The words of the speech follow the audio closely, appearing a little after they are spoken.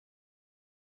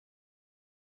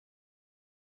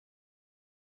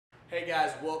Hey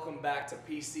guys, welcome back to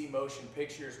PC Motion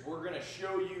Pictures. We're going to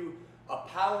show you a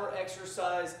power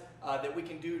exercise that we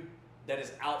can do that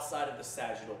is outside of the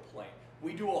sagittal plane.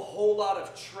 We do a whole lot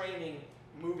of training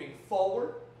moving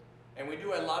forward, and we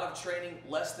do a lot of training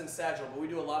less than sagittal, but we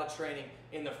do a lot of training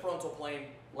in the frontal plane,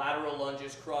 lateral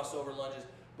lunges, crossover lunges,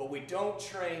 but we don't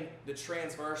train the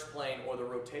transverse plane or the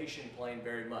rotation plane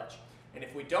very much. And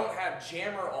if we don't have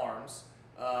jammer arms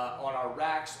on our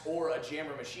racks or a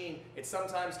jammer machine, it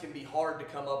sometimes can be hard to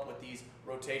come up with these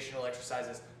rotational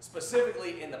exercises,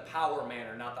 specifically in the power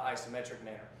manner, not the isometric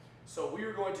manner. So we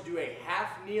are going to do a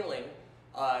half kneeling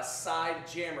side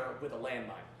jammer with a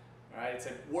landmine. All right, it's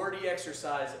a wordy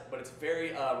exercise, but it's a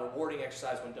very rewarding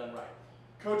exercise when done right.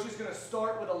 Coach is going to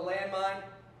start with a landmine,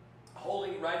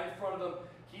 holding it right in front of him.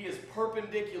 He is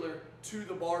perpendicular to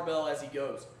the barbell as he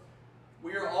goes.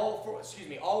 We are all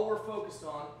we're focused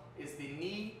on is the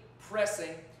knee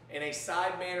pressing in a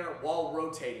side manner while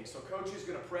rotating. So coach is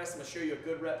going to press. I'm going to show you a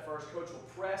good rep first. Coach will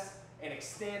press and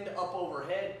extend up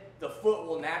overhead. The foot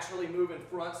will naturally move in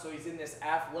front, so he's in this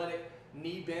athletic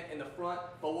knee bent in the front.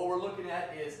 But what we're looking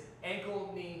at is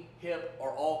ankle, knee, hip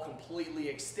are all completely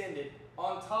extended,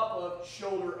 on top of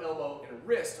shoulder, elbow, and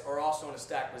wrist are also in a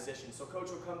stacked position. So coach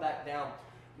will come back down.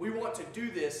 We want to do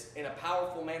this in a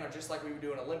powerful manner, just like we would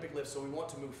do an Olympic lift, so we want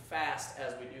to move fast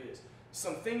as we do this.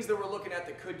 Some things that we're looking at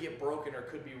that could get broken or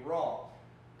could be wrong.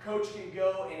 Coach can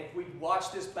go, and if we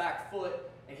watch this back foot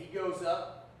and he goes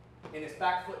up and his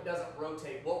back foot doesn't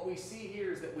rotate, what we see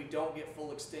here is that we don't get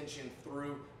full extension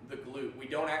through the glute. We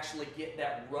don't actually get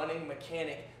that running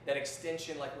mechanic, that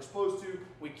extension like we're supposed to.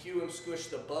 We cue him, squish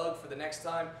the bug for the next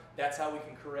time. That's how we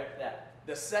can correct that.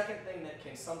 The second thing that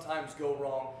can sometimes go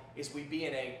wrong is we be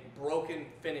in a broken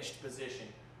finished position.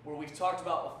 Where we've talked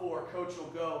about before, coach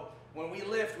will go, when we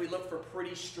lift, we look for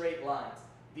pretty straight lines.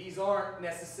 These aren't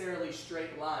necessarily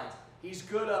straight lines. He's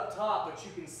good up top, but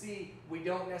you can see we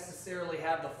don't necessarily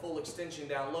have the full extension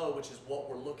down low, which is what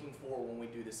we're looking for when we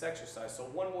do this exercise. So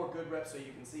one more good rep so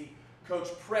you can see coach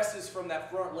presses from that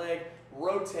front leg,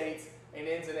 rotates, and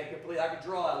ends in a complete, I could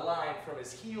draw a line from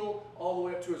his heel all the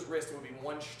way up to his wrist. It would be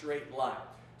one straight line.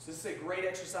 So this is a great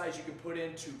exercise you can put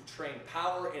in to train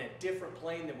power in a different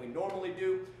plane than we normally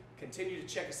do. Continue to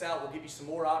check us out. We'll give you some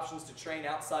more options to train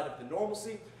outside of the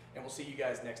normalcy, and we'll see you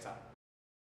guys next time.